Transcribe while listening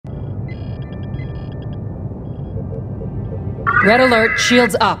Red alert,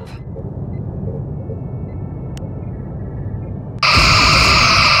 shields up.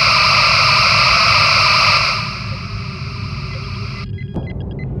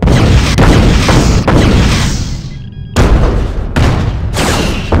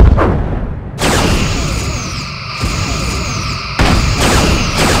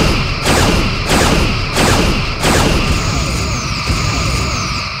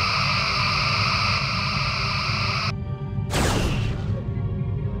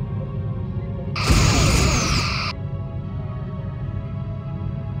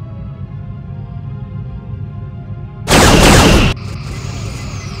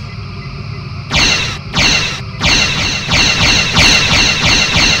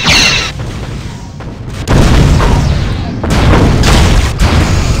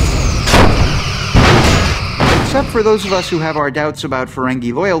 Except for those of us who have our doubts about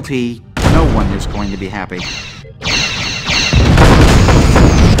Ferengi loyalty, no one is going to be happy.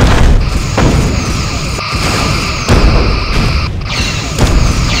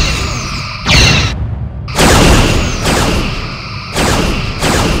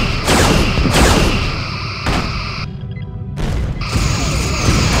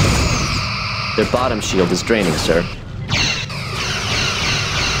 Their bottom shield is draining, sir.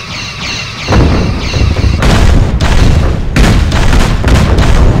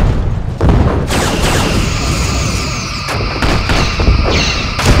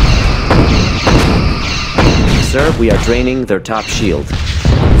 Sir, we are draining their top shield.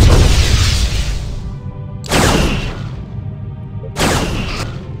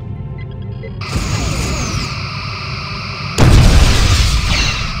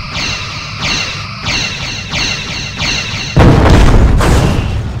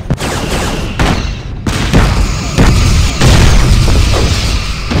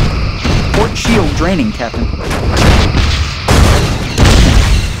 Port shield draining, Captain.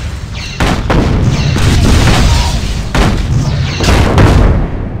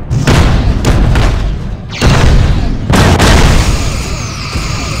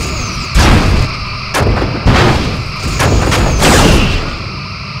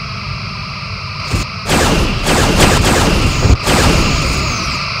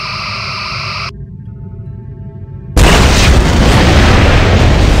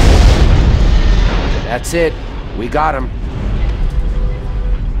 That's it. We got him.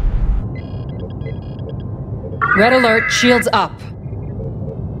 Red alert, shields up.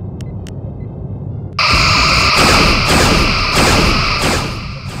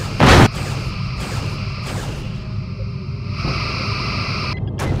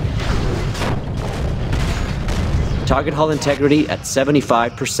 Target hull integrity at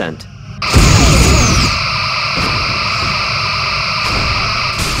 75%.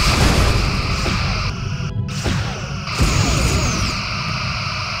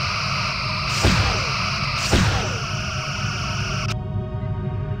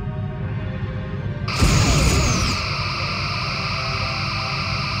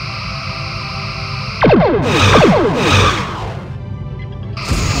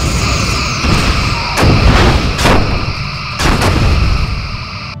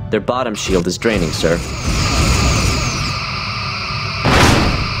 Their bottom shield is draining, sir.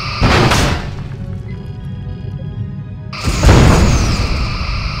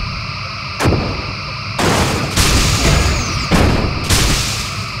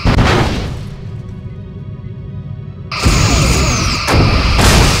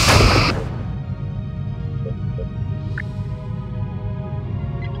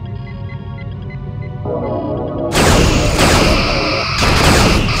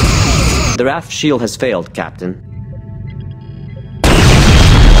 Their aft shield has failed, Captain.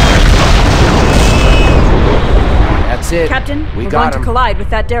 That's it. Captain, we we're got going him. to collide with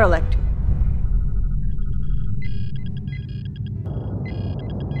that derelict.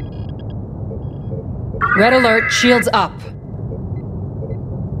 Red alert, shields up.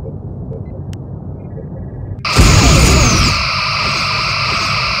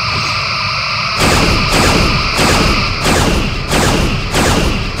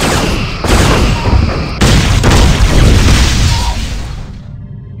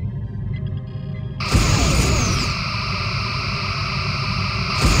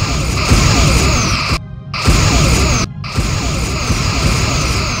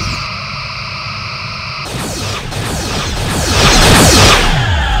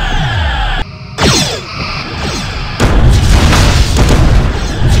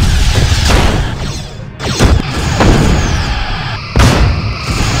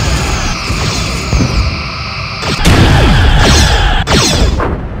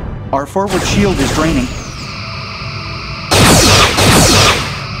 Our forward shield is draining.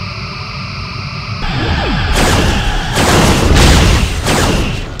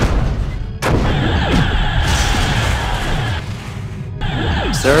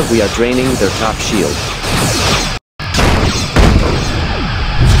 Sir, we are draining their top shield.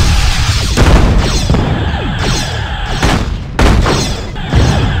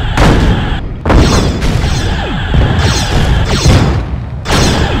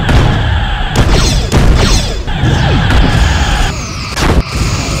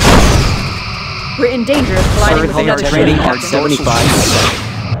 We're in danger of colliding with They are another draining ship. at 75%.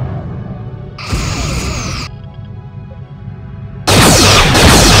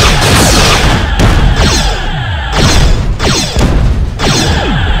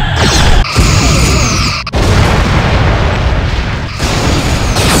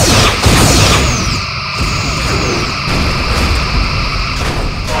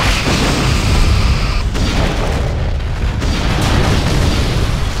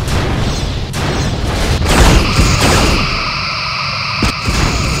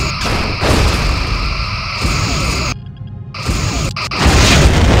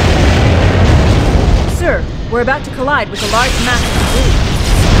 Sir, we're about to collide with a large mass of debris.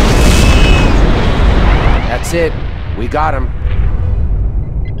 That's it. We got him.